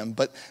near to him.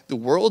 But the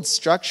world's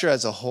structure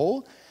as a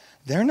whole,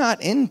 they're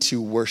not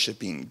into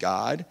worshiping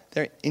God.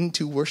 They're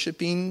into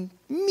worshiping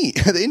me.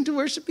 They're into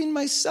worshiping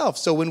myself.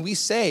 So when we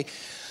say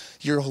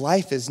your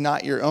life is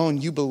not your own,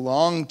 you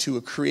belong to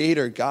a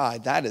creator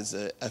God, that is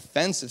an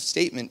offensive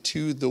statement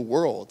to the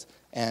world.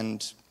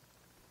 And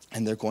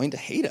they're going to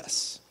hate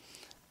us.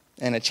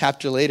 And a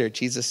chapter later,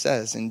 Jesus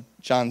says in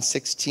John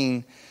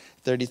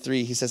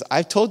 16:33, he says,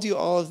 I've told you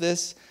all of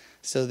this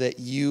so that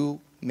you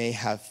may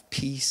have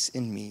peace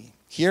in me.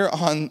 Here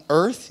on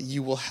earth,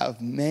 you will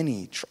have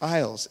many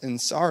trials and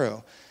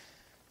sorrow,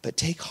 but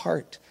take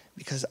heart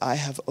because I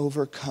have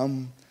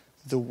overcome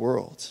the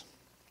world.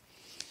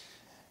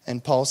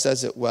 And Paul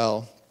says it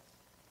well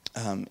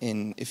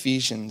in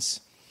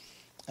Ephesians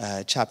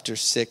chapter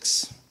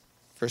 6,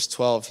 verse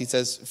 12. He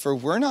says, for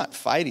we're not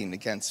fighting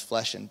against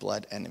flesh and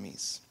blood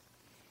enemies,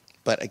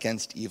 but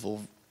against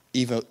evil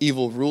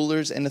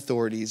rulers and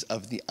authorities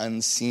of the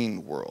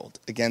unseen world,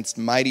 against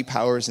mighty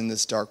powers in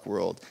this dark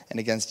world, and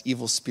against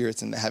evil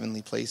spirits in the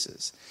heavenly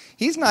places.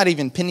 He's not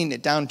even pinning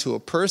it down to a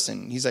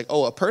person. He's like,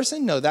 oh, a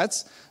person? No,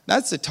 that's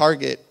the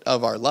target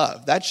of our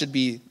love. That should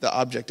be the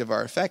object of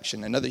our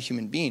affection, another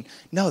human being.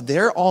 No,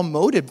 they're all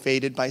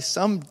motivated by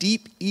some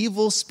deep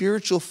evil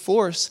spiritual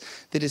force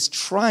that is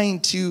trying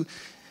to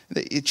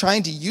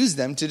use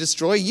them to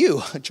destroy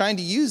you, trying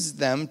to use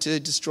them to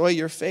destroy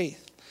your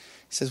faith.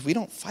 He says, we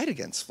don't fight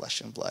against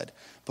flesh and blood,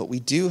 but we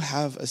do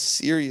have a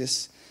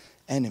serious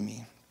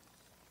enemy.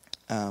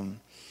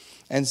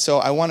 And so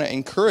I want to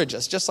encourage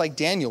us, just like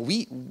Daniel,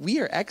 we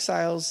are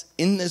exiles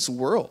in this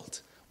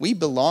world. We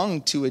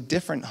belong to a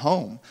different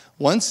home.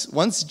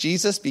 Once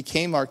Jesus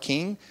became our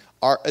king,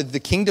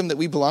 the kingdom that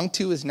we belong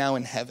to is now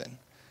in heaven.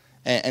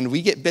 And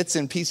we get bits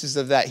and pieces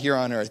of that here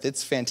on earth.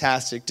 It's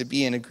fantastic to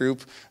be in a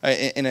group,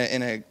 in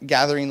a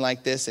gathering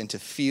like this, and to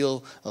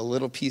feel a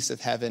little piece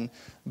of heaven.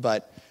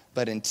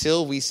 But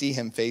until we see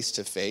him face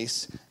to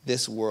face,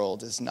 this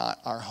world is not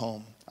our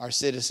home. Our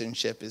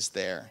citizenship is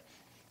there.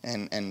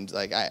 And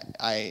like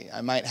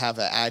I might have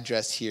an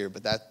address here,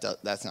 but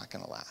that's not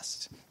going to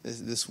last.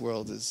 This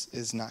world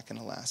is not going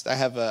to last. I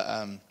have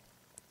a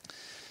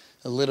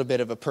little bit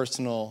of a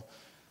personal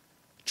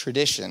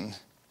tradition.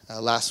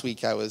 Last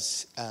week I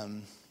was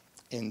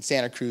in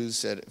Santa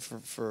Cruz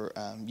for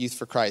Youth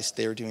for Christ.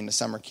 They were doing a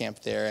summer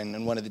camp there,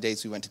 and one of the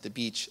days we went to the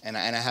beach. And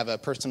I have a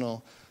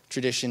personal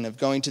tradition of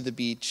going to the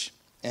beach,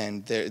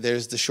 and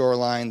there's the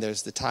shoreline,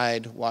 there's the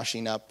tide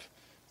washing up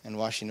and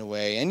washing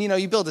away, and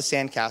you build a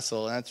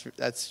sandcastle, and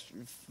that's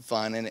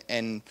fun,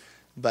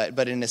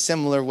 but in a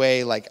similar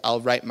way, like I'll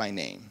write my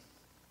name,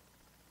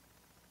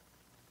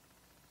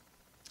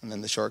 and then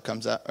the shore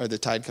comes up, or the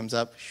tide comes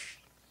up,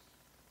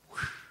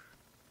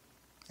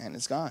 and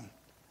it's gone,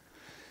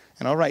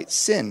 and I'll write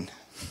sin.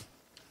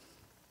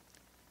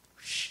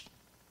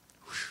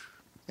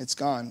 It's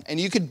gone. And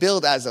you could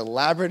build as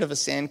elaborate of a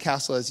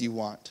sandcastle as you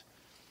want.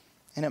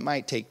 And it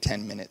might take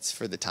 10 minutes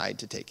for the tide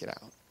to take it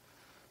out.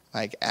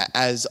 Like,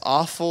 as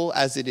awful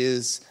as it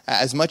is,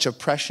 as much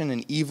oppression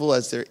and evil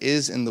as there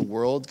is in the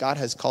world, God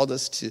has called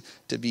us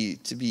to be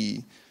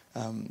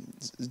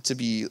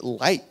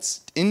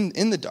lights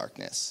in the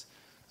darkness.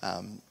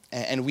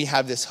 And we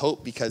have this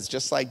hope because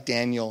just like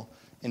Daniel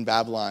in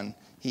Babylon,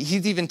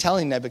 he's even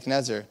telling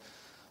Nebuchadnezzar,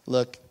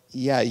 look,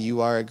 yeah,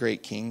 you are a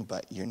great king,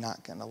 but you're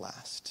not going to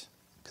last.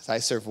 Because I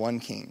serve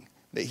one king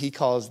that he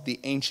calls the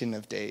Ancient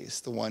of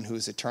Days, the one who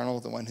is eternal,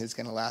 the one who's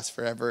going to last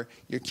forever.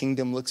 Your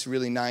kingdom looks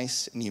really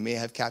nice, and you may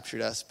have captured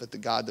us, but the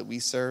God that we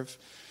serve,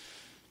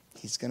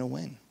 he's going to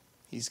win.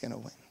 He's going to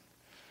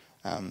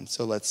win.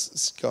 So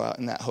let's go out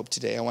in that hope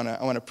today. I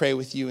want to pray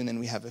with you, and then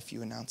we have a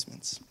few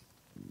announcements.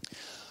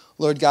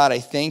 Lord God, I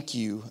thank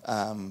you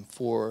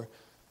for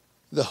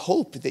the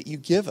hope that you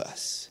give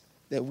us,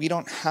 that we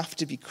don't have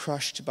to be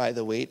crushed by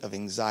the weight of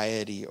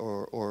anxiety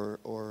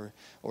or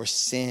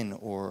sin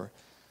or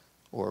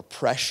or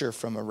pressure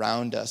from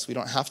around us. We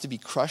don't have to be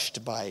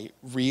crushed by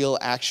real,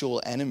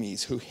 actual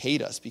enemies who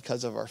hate us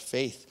because of our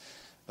faith.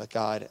 But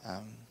God,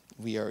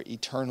 we are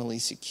eternally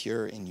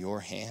secure in your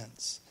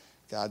hands.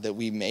 God, that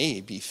we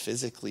may be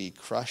physically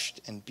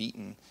crushed and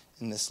beaten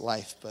in this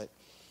life, but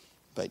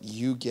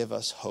you give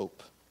us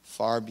hope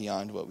far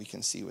beyond what we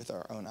can see with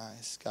our own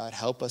eyes. God,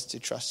 help us to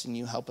trust in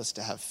you. Help us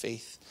to have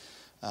faith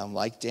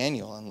like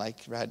Daniel and like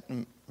Shadrach,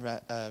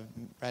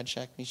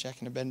 Meshach,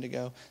 and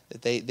Abednego,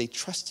 that they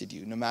trusted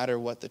you no matter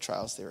what the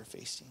trials they were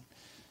facing.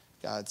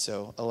 God,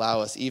 so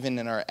allow us, even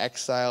in our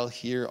exile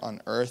here on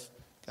earth,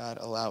 God,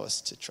 allow us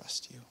to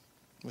trust you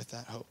with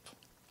that hope.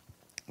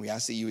 We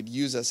ask that you would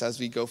use us as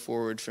we go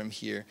forward from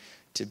here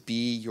to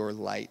be your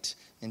light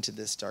into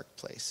this dark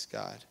place,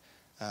 God.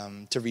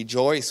 To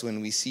rejoice when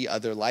we see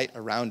other light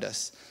around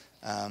us,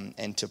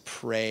 and to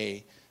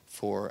pray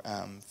for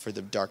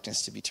the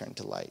darkness to be turned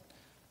to light.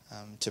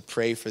 To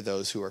pray for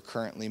those who are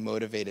currently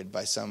motivated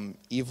by some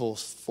evil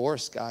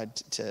force,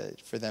 God,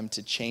 for them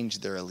to change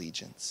their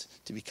allegiance,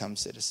 to become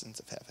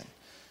citizens of heaven,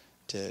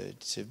 to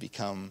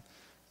become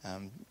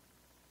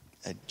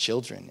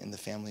children in the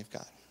family of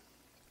God.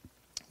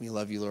 We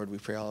love you, Lord. We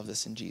pray all of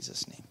this in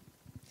Jesus' name.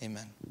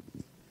 Amen.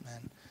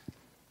 Amen.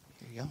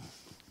 Here you go.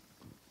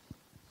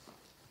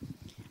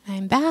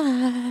 I'm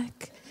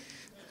back.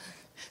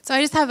 So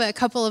I just have a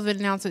couple of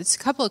announcements, a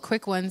couple of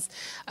quick ones.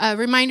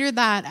 Reminder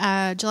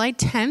that July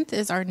 10th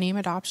is our name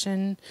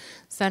adoption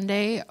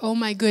Sunday. Oh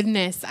my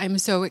goodness, I'm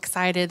so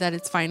excited that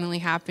it's finally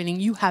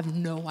happening. You have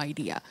no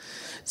idea.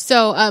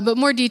 So, but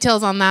more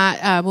details on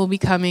that will be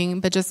coming,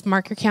 but just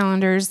mark your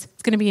calendars.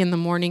 It's going to be in the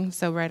morning,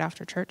 so right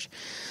after church.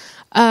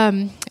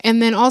 And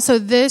then also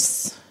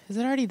is it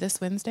already this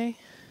Wednesday?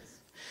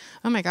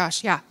 Oh my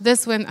gosh, yeah.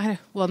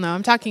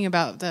 I'm talking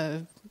about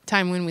the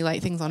time when we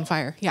light things on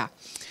fire. Yeah.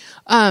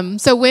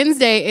 So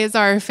Wednesday is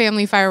our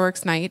family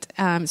fireworks night.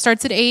 It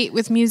starts at 8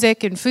 with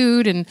music and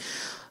food and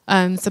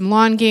some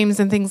lawn games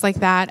and things like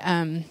that.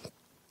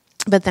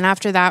 But then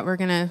after that, we're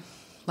going to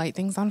light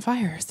things on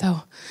fire.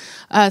 So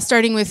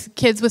starting with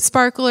kids with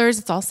sparklers,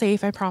 it's all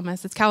safe, I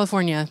promise. It's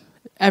California.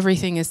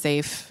 Everything is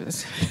safe.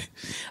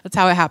 That's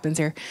how it happens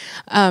here.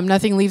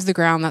 Nothing leaves the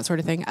ground, that sort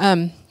of thing.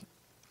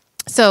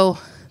 So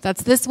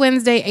that's this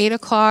Wednesday, 8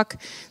 o'clock.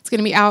 It's going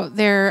to be out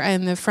there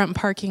in the front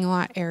parking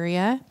lot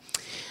area.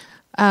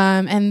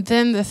 And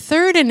then the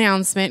third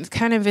announcement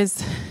kind of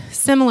is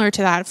similar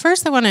to that.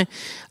 First, I want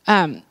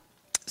to,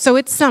 so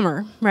it's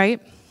summer,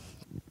 right?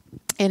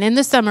 And in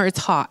the summer, it's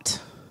hot.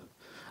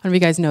 I don't know if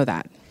you guys know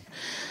that.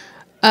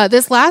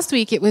 This last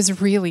week, it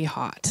was really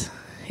hot.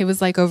 It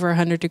was like over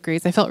 100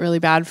 degrees. I felt really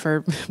bad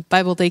for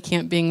Bible Day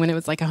Camp being when it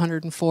was like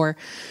 104.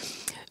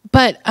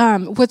 But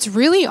what's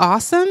really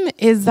awesome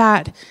is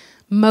that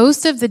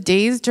most of the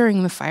days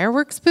during the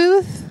fireworks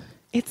booth,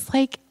 it's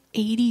like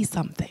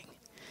 80-something.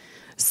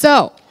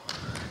 So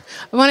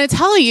I want to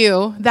tell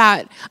you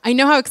that I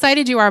know how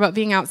excited you are about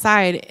being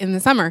outside in the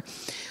summer.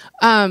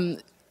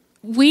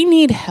 We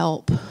need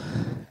help.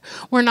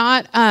 We're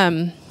not...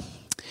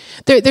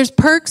 There's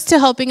perks to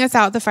helping us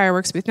out at the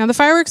fireworks booth. Now, the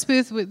fireworks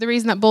booth, the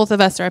reason that both of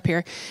us are up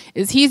here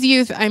is he's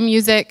youth, I'm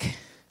music.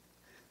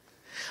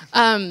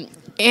 And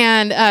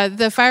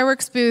the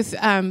fireworks booth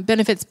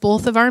benefits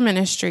both of our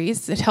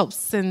ministries. It helps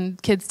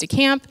send kids to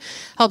camp,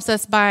 helps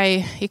us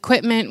buy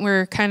equipment.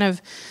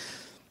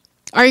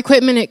 Our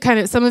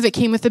equipment, some of it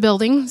came with the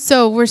building,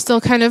 so we're still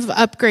kind of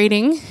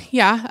upgrading.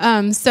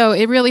 Yeah, so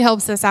it really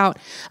helps us out.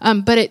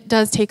 But it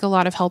does take a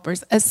lot of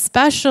helpers,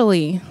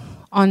 especially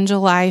on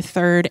July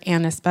 3rd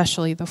and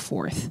especially the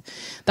 4th.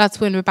 That's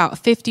when about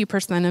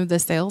 50% of the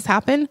sales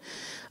happen.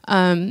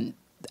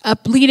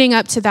 Leading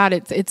up to that,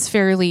 it's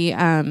fairly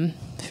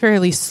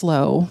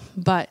slow.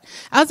 But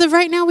as of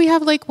right now, we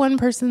have like one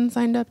person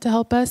signed up to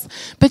help us.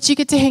 But you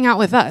get to hang out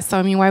with us. So,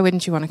 I mean, why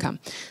wouldn't you want to come?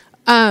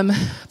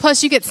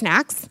 Plus, you get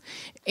snacks.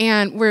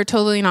 And we're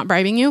totally not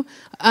bribing you.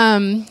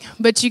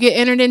 But you get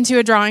entered into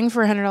a drawing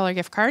for a $100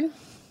 gift card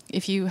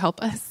if you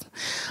help us.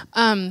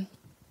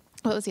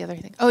 What was the other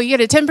thing? Oh, you get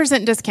a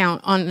 10%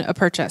 discount on a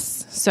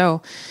purchase.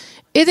 So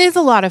it is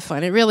a lot of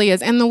fun. It really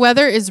is. And the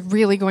weather is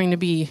really going to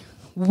be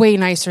way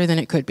nicer than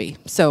it could be.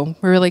 So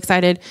we're really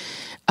excited.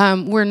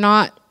 We're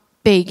not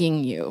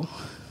begging you.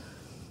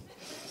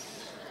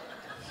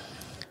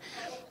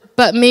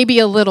 But maybe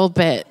a little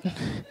bit,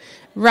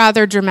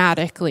 rather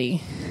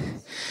dramatically.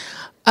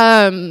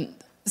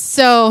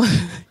 So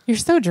you're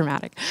so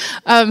dramatic.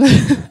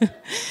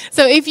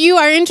 So if you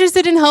are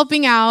interested in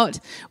helping out,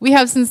 we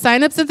have some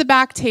signups at the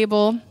back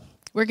table.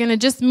 We're going to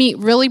just meet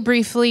really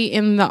briefly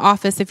in the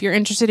office if you're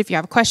interested, if you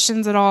have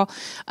questions at all,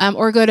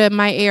 or go to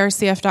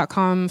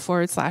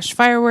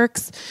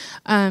myarcf.com/fireworks.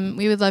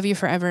 We would love you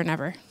forever and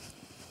ever.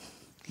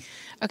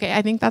 Okay,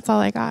 I think that's all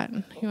I got.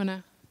 You want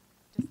to?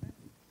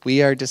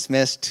 We are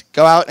dismissed.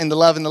 Go out in the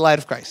love and the light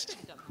of Christ.